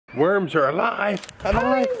Worms are alive.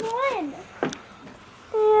 Alive. I won.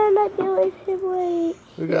 And I feel like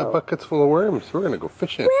We got buckets full of worms. We're gonna go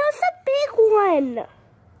fishing. where's the big one?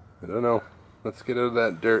 I don't know. Let's get out of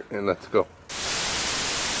that dirt and let's go.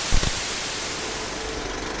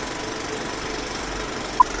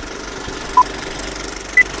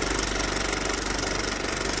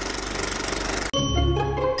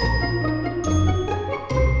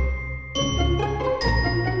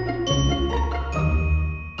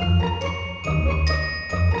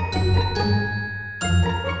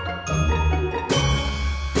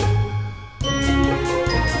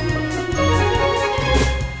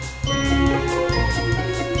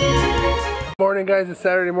 Morning guys, it's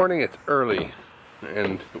Saturday morning, it's early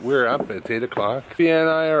and we're up, it's 8 o'clock. Sophia and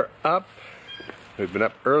I are up, we've been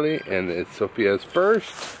up early and it's Sophia's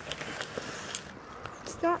first.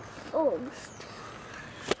 It's not first.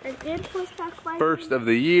 I did horseback riding. First of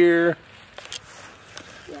the year.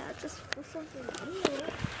 Yeah, just for something new.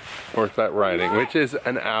 Horseback riding, which is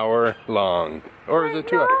an hour long. Or is it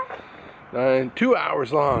 2 hours? 2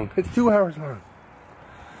 hours long. It's 2 hours long.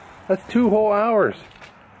 That's 2 whole hours.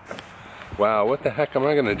 Wow, what the heck am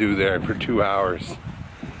I gonna do there for 2 hours?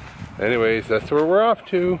 Anyways, that's where we're off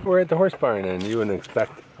to. We're at the horse barn and you wouldn't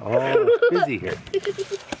expect. Oh, it's busy here. Look at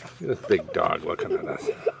this big dog looking at us.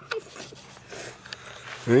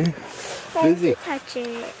 Eh? Busy. Touch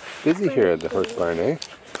it. Busy here at the horse barn, eh?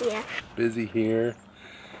 Yeah. Busy here.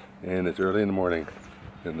 And it's early in the morning.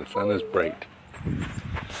 And the sun is bright.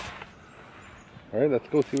 Alright, let's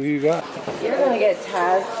go see what you got. You're gonna get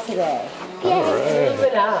Taz today. Alright. Move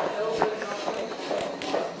it up.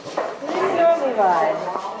 Who did you normally ride?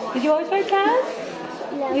 Did you always ride Taz?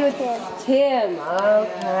 No, You would Tim.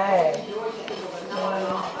 Okay.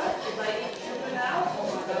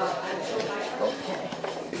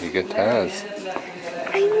 You get Taz.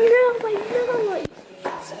 I know.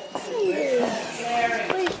 Excited.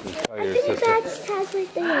 Wait, Oh, I your think sister. that's Taz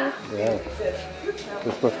right there. Yeah.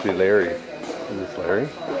 This must be Larry. Is this Larry?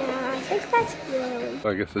 Yeah, I think that's good.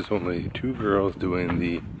 I guess there's only 2 girls doing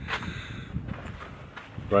the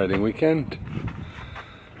riding weekend.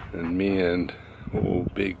 And me and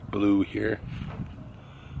old Big Blue here.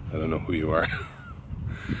 I don't know who you are.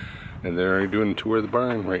 And they're doing a tour of the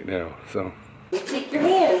barn right now, so. You take your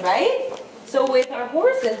hand, right? So with our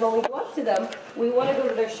horses, when we go up to them, we want to go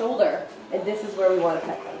to their shoulder. And this is where we want to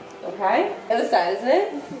pet them. Okay? The other side, isn't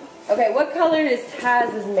it? Okay, what color is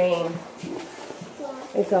Taz's mane?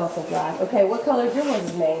 It's also black. Okay, what color is your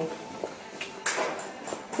horse's mane?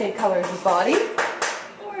 Same color as his body?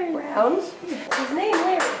 Brown. His name,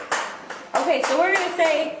 Larry. Okay, so we're gonna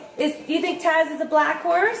say, do you think Taz is a black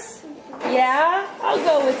horse? Yeah, I'll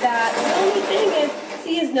go with that. The only thing is,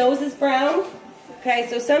 see his nose is brown? Okay,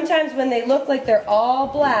 so sometimes when they look like they're all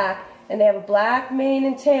black, and they have a black mane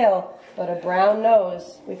and tail, but a brown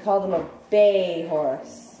nose, we call them a bay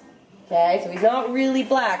horse. Okay, so he's not really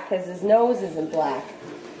black because his nose isn't black.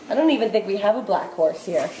 I don't even think we have a black horse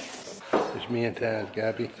here. There's me and Taz,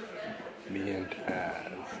 Gabby. Me and Taz.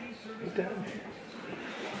 Hey, Taz.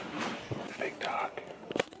 The big dog.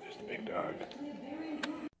 There's the big dog.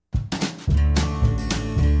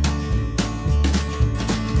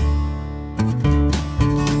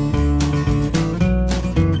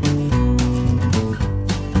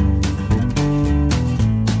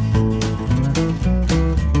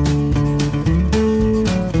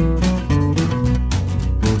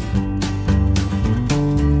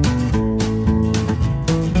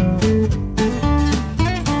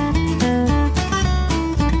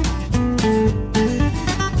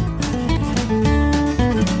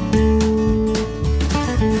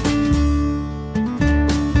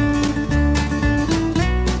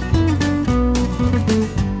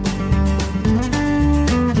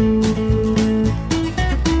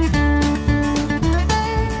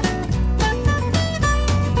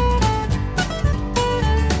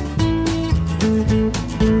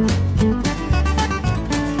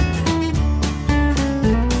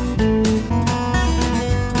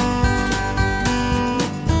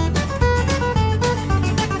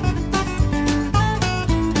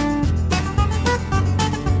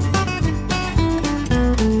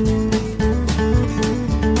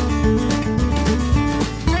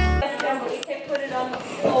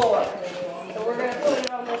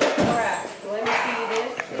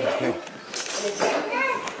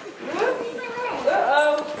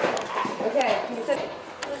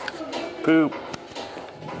 Poop.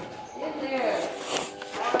 In there.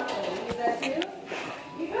 Awesome. You get that too?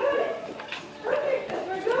 You got it. Perfect. That's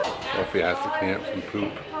where it goes. Sophie has to clean up some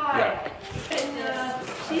poop. Yuck.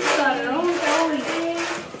 She's got her own going in,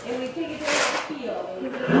 and we take it down to the field.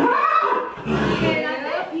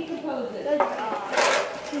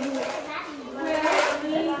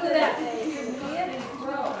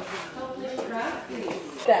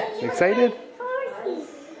 excited?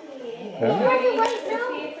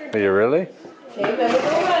 Yeah. Are you really? Okay, better go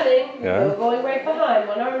running. Yeah. Go going right behind.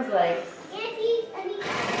 One arm's length.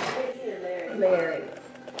 Larry.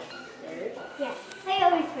 Yeah, I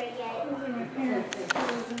always forget.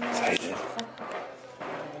 Excited.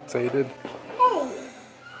 Excited?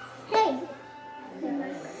 Hey. Hey.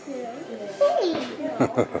 Hey.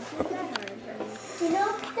 You know,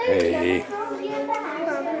 Hey.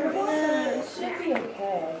 Should be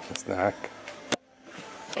okay. Snack.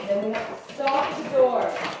 And then we have to stop the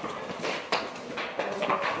door.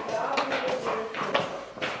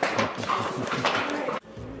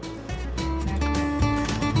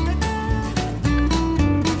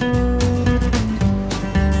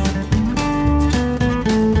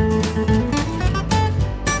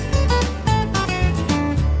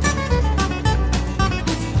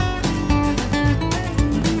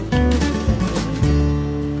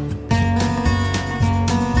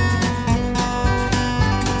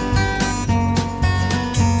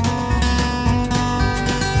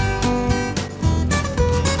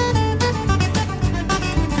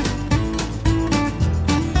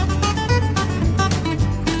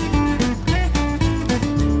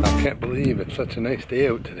 It's such a nice day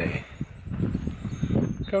out today.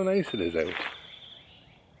 Look how nice it is out.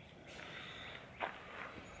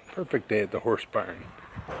 Perfect day at the horse barn.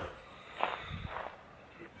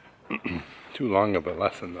 Too long of a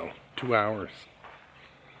lesson though. 2 hours.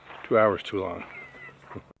 2 hours too long.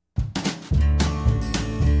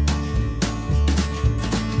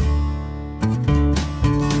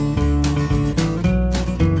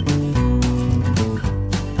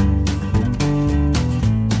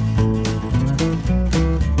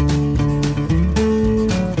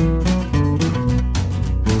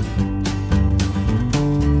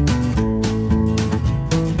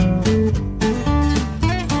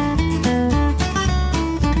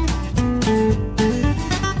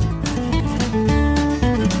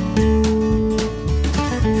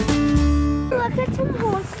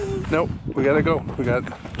 Nope, we gotta go. We got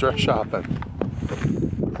dress shopping.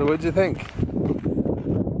 So what'd you think?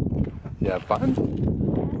 You have fun?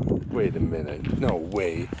 Wait a minute. No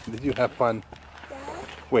way. Did you have fun? Yeah.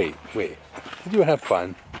 Wait. Did you have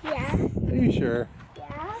fun? Yeah. Are you sure?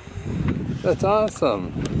 Yeah. That's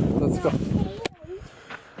awesome. Let's go.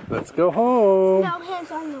 Let's go home. No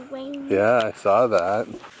hands on the wings. Yeah, I saw that.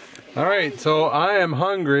 Alright, so I am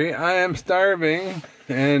hungry. I am starving.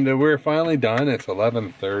 And we're finally done. It's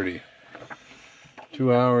 11:30.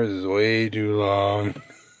 2 hours is way too long.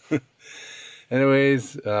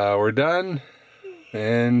 Anyways, we're done.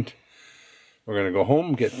 And we're going to go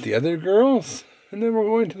home, get the other girls. And then we're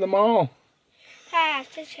going to the mall. I have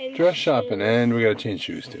to change Dress shopping. And we got to change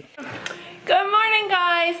shoes too. Good morning,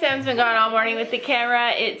 guys. Sam's been gone all morning with the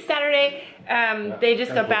camera. It's Saturday. They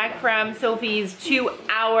just got back from Sophie's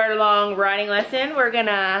 2-hour-long riding lesson. We're going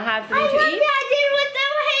to have something to eat.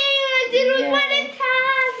 She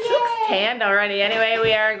looks tanned already. Anyway,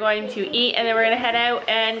 we are going to eat and then we're going to head out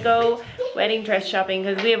and go wedding dress shopping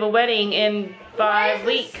because we have a wedding in 5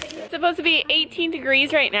 weeks. It's supposed to be 18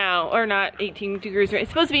 degrees right now, or not 18 degrees right.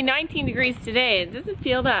 It's supposed to be 19 degrees today. It doesn't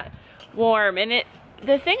feel that warm. And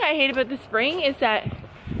the thing I hate about the spring is that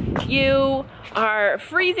you are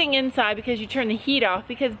freezing inside because you turn the heat off,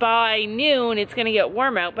 because by noon it's going to get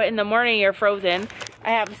warm out, but in the morning you're frozen. I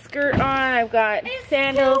have a skirt on, I've got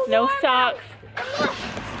sandals, no socks. Look,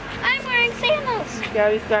 I'm wearing sandals.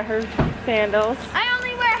 Gabby's got her sandals. I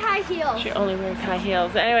only wear high heels. She only wears high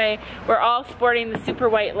heels. Anyway, we're all sporting the super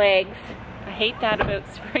white legs. I hate that about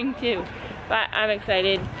spring too, but I'm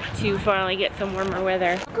excited to finally get some warmer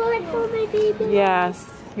weather. Good for my baby. Yes,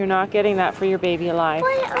 you're not getting that for your baby alive.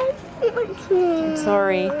 I'm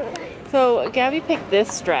sorry. So Gabby picked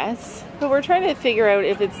this dress, but we're trying to figure out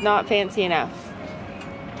if it's not fancy enough.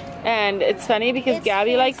 And it's funny because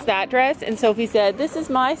Gabby likes that dress and Sophie said, this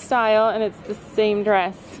is my style, and it's the same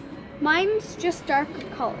dress. Mine's just darker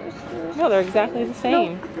colors. No, they're exactly the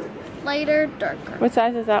same. No, lighter, darker. What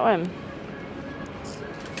size is that one?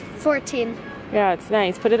 14. Yeah, it's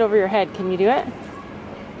nice. Put it over your head. Can you do it?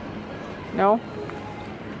 No?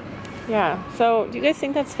 Yeah. So, do you guys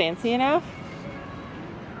think that's fancy enough?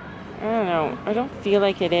 I don't know. I don't feel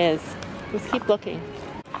like it is. Let's keep looking.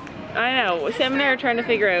 I know. Sam and I are trying to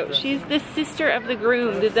figure out. She's the sister of the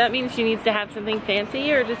groom. Does that mean she needs to have something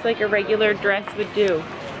fancy, or just like a regular dress would do?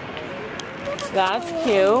 That's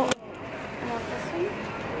cute.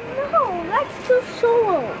 No, that's too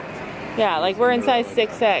short. Yeah, like we're in size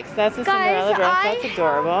 6X. That's a Cinderella dress. That's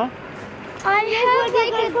adorable. I have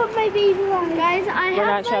like a my baby alive. Guys, I We're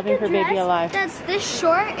have not shopping for baby alive. That's this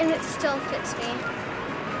short and it still fits me.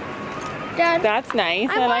 Dad. That's nice.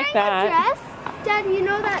 I like I'm that. wearing a dress. Dad, you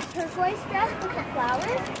know that turquoise dress with the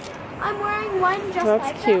flowers? I'm wearing one just That's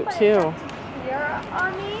like cute that, too. Here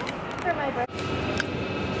on me for my birthday.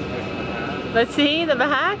 Let's see the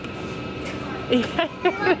back. You like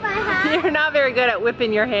my hat? You're not very good at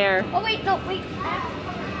whipping your hair. Oh wait, no, wait.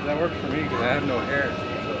 That works for me because I have no hair.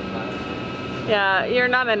 Yeah, you're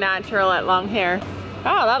not a natural at long hair.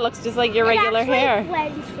 Oh, that looks just like your regular hair.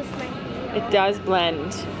 Blends with my hair. It does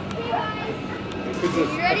blend. You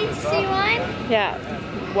ready to see one? Yeah.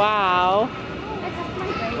 Wow.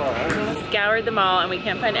 We scoured them all and we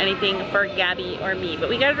can't find anything for Gabby or me, but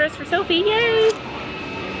we got a dress for Sophie. Yay!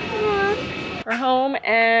 We're home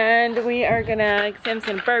and we are gonna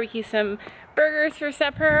Samson barbecue some burgers for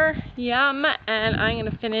supper. Yum. And I'm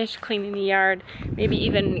gonna finish cleaning the yard. Maybe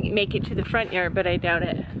even make it to the front yard, but I doubt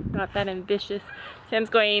it. Not that ambitious.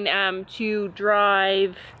 Sam's going to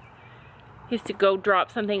drive. He has to go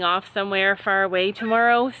drop something off somewhere far away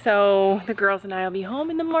tomorrow, so the girls and I will be home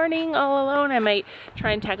in the morning all alone. I might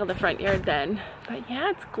try and tackle the front yard then. But yeah,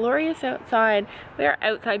 it's glorious outside. We are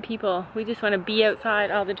outside people. We just want to be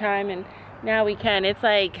outside all the time, and now we can. It's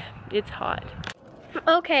like, it's hot.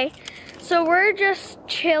 Okay, so we're just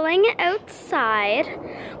chilling outside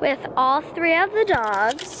with all 3 of the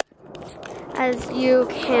dogs. As you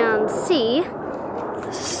can see,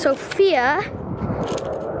 Sophia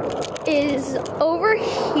is over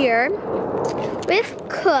here with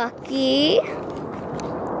Cookie,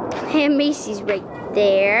 and Macy's right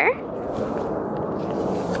there,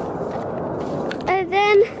 and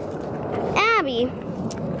then Abby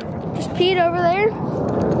just peed over there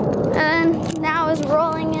and now is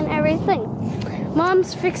rolling and everything.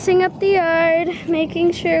 Mom's fixing up the yard,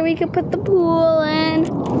 making sure we can put the pool in,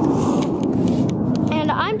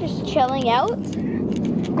 and I'm just chilling out,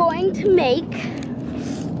 going to make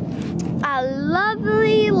a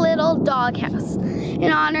lovely little doghouse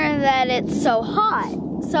in honor that it's so hot.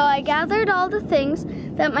 So I gathered all the things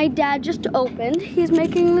that my dad just opened. He's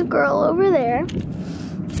making the girl over there.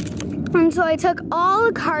 And so I took all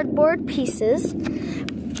the cardboard pieces.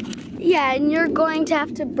 Yeah, and you're going to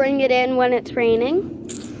have to bring it in when it's raining.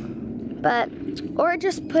 But, or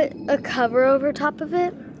just put a cover over top of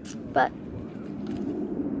it. But,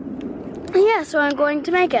 yeah, so I'm going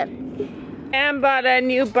to make it. And bought a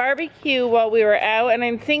new barbecue while we were out, and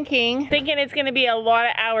I'm thinking it's gonna be a lot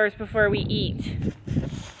of hours before we eat.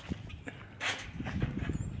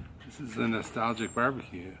 This is a nostalgic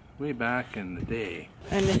barbecue, way back in the day.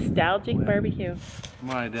 A nostalgic barbecue.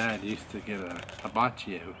 My dad used to get a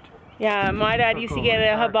hibachi out. Yeah, my dad used to get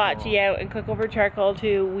a hibachi out and cook over charcoal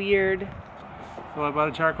too. Weird. So I bought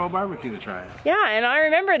a charcoal barbecue to try it. Yeah, and I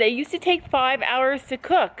remember they used to take 5 hours to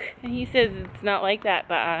cook. And he says it's not like that,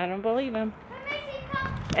 but I don't believe him.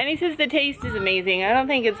 And he says the taste is amazing. I don't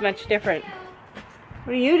think it's much different.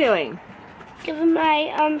 What are you doing? Giving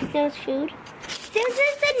my snails food. This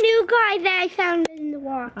is the new guy that I found in the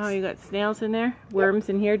walk. Oh, you got snails in there? Worms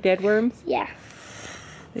in here? Dead worms? Yeah.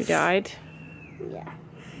 They died? Yeah.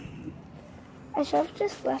 I should have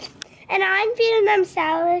just left. And I'm feeding them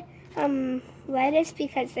salad, lettuce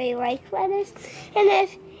because they like lettuce. And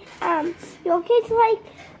if your kids like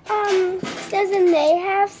slugs and they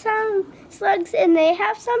have some slugs and they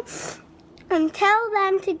have some, tell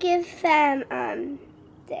them to give them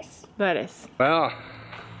this. Lettuce. Well,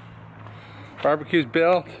 barbecue's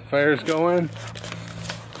built, fire's going.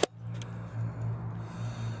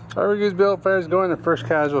 Barbecue's built, fire's going, the first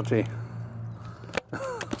casualty.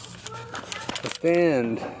 The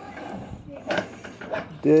stand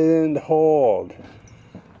didn't hold.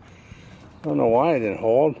 I don't know why it didn't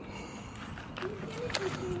hold.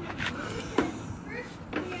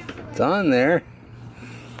 It's on there.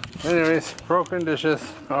 Anyways, broken dishes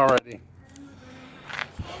already.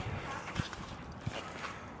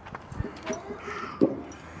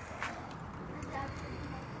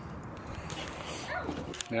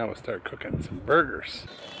 Now we'll start cooking some burgers.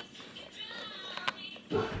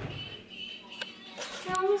 I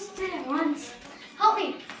almost did it once. Help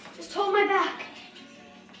me. Just hold my back.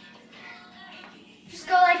 Just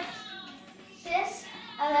go like this,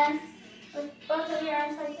 and then with both of your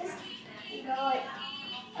arms like this, and go like,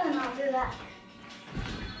 and I'll do that.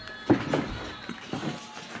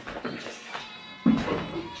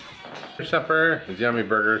 For supper is yummy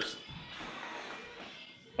burgers.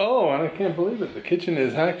 Oh, and I can't believe it. The kitchen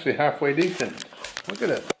is actually halfway decent. Look at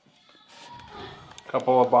it.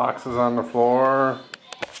 Couple of boxes on the floor.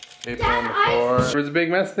 Paper on the floor. There was a big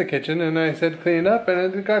mess in the kitchen and I said clean it up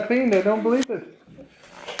and it got cleaned. I don't believe it.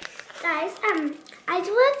 Guys, I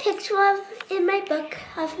drew a picture of in my book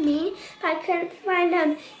of me, but I couldn't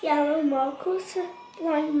find yellow markers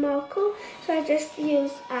one marker, so I just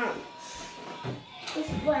use this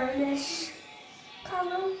brownish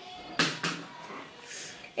color.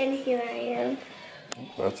 And here I am.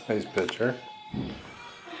 That's a nice picture.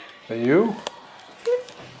 Are you?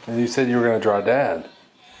 And you said you were going to draw Dad.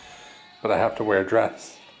 But I have to wear a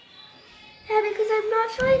dress. Yeah, because I'm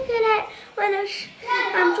not really good at when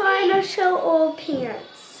I'm trying to show old pants.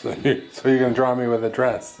 So you're going to draw me with a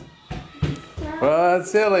dress? Yeah. Well,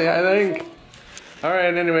 that's silly, I think.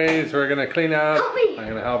 Alright, anyways, we're going to clean up. Help me. I'm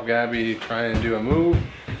going to help Gabby try and do a move,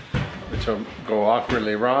 which will go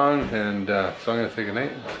awkwardly wrong. And so I'm going to say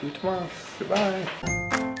goodnight. See you tomorrow.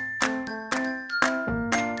 Goodbye.